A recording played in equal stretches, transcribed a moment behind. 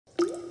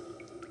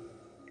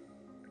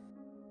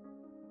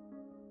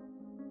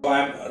I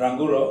am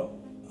Rangu Rao.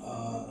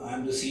 I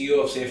am the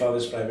CEO of Safe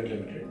Harvest Private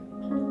Limited.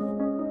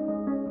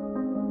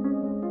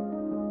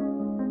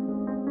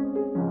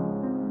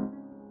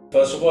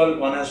 First of all,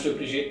 one has to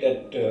appreciate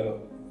that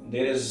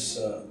there is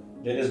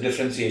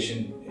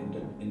differentiation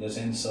in the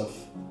sense of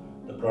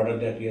the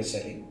product that we are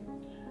selling.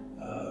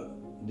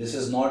 This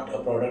is not a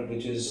product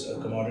which is a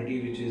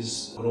commodity which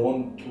is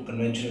grown through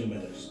conventional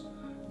methods.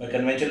 By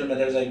conventional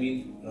methods, I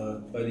mean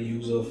by the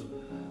use of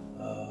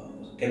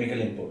chemical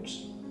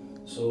inputs.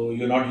 So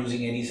you're not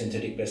using any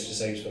synthetic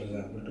pesticides, for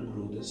example, to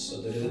grow this.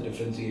 So there is a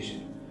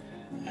differentiation.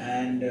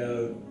 And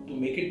to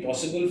make it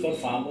possible for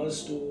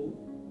farmers to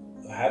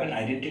have an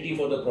identity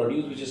for the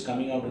produce which is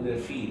coming out of their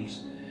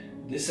fields,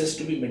 this has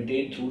to be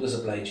maintained through the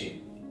supply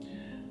chain.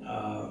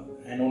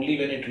 And only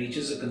when it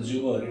reaches the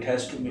consumer, it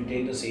has to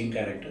maintain the same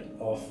character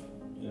of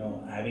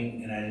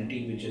having an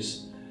identity which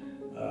is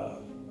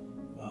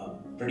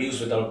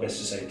produced without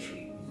pesticide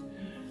free.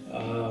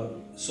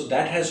 So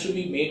that has to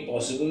be made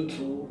possible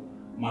through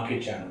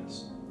market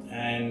channels,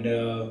 and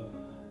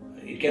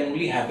it can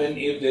only happen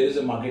if there is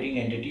a marketing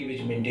entity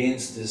which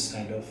maintains this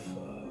kind of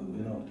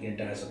the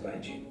entire supply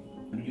chain.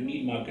 You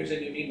need markets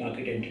and you need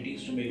market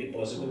entities to make it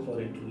possible for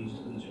it to reach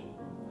the consumer.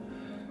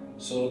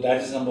 So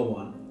that is number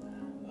one.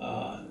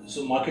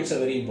 So markets are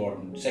very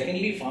important.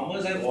 Secondly,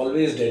 farmers have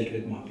always dealt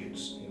with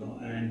markets,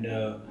 and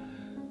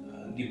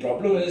the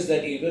problem is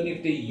that even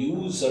if they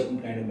use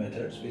certain kind of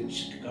methods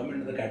which come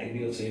into the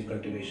category of safe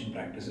cultivation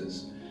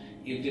practices,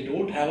 if they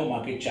don't have a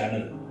market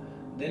channel,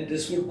 then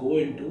this would go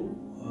into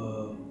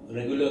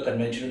regular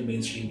conventional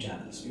mainstream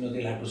channels.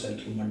 They'll have to sell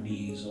through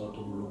mandis or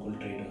through local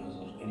traders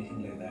or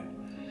anything like that.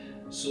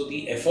 So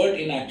the effort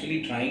in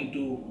actually trying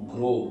to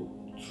grow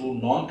through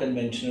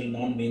non-conventional,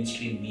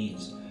 non-mainstream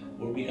means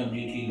would be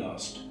completely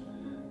lost.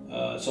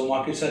 So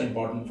markets are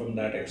important from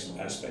that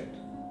aspect.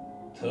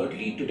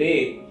 Thirdly,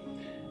 today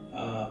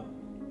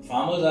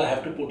farmers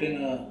have to put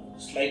in a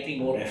slightly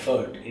more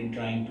effort in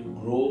trying to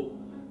grow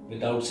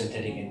without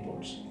synthetic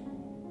inputs.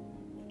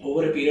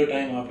 Over a period of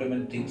time, after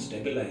when things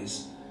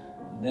stabilize,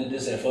 then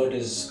this effort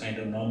is kind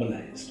of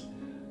normalized.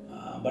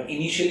 But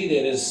initially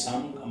there is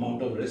some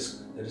amount of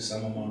risk, there is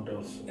some amount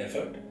of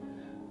effort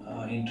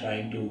in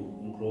trying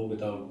to grow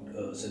without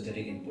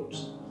synthetic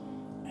inputs.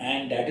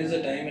 And that is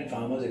the time when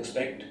farmers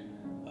expect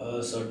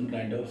a certain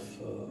kind of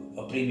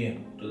a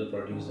premium to the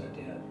produce that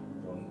they are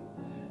growing.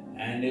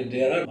 And if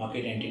there are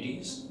market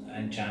entities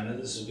and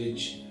channels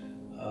which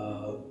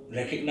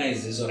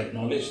recognize this or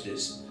acknowledge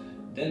this,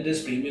 then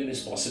this premium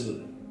is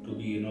possible to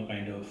be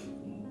kind of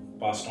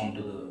passed on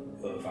to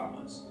the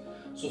farmers.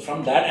 So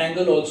from that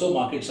angle also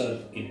markets are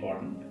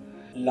important.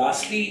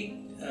 Lastly,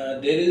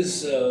 there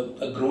is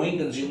a growing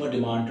consumer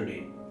demand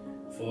today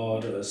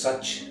for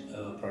such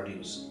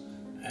produce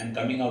and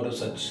coming out of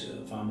such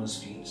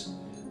farmers' fields.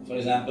 For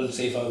example,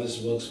 Safe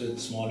Harvest works with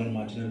small and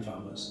marginal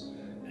farmers,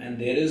 and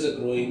there is a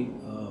growing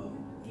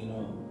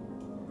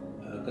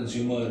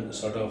consumer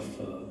sort of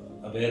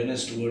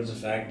awareness towards the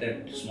fact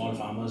that small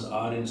farmers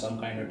are in some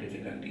kind of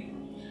difficulty,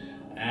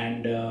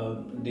 and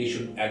they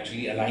should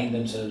actually align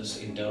themselves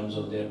in terms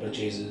of their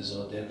purchases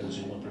or their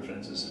consumer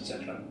preferences,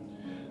 etc.,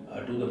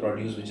 to the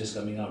produce which is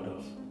coming out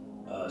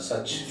of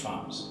such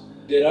farms.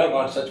 There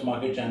are such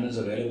market channels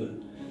available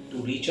to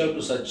reach out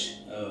to such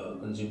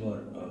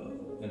consumer,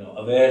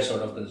 aware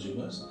sort of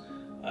consumers.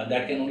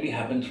 That can only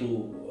happen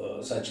through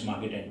such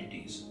market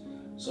entities.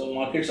 So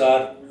markets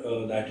are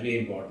that way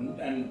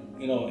important, and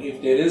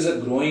if there is a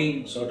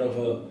growing sort of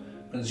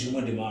a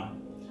consumer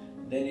demand,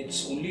 then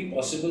it's only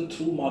possible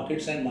through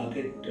markets and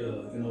market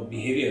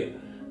behavior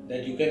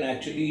that you can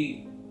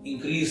actually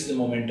increase the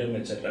momentum,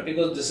 etc.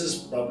 Because this is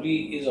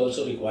probably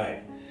also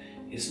required.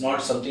 It's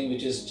not something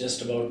which is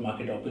just about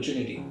market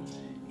opportunity.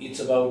 It's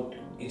about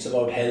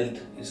health.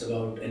 It's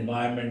about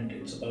environment.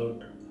 It's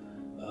about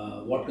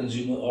what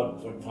consumer or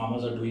what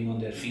farmers are doing on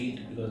their field,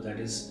 because that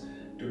is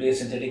today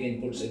synthetic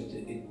inputs.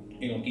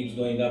 It keeps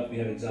going up. We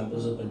have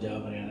examples of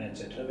Punjab, Haryana,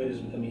 etc., where it's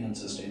becoming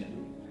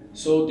unsustainable.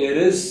 So there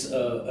is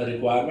a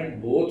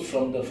requirement both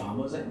from the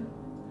farmers' end,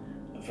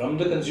 from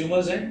the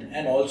consumers' end,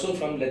 and also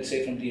from, let's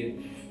say,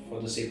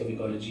 for the sake of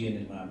ecology and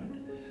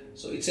environment.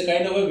 So it's a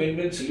kind of a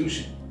win-win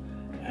solution,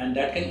 and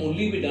that can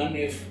only be done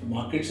if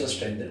markets are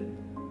strengthened,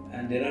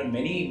 and there are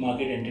many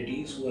market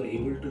entities who are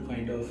able to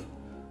kind of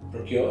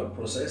procure,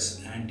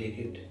 process, and take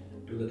it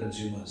to the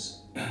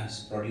consumers,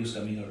 produce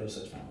coming out of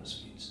such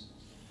farmers' fields.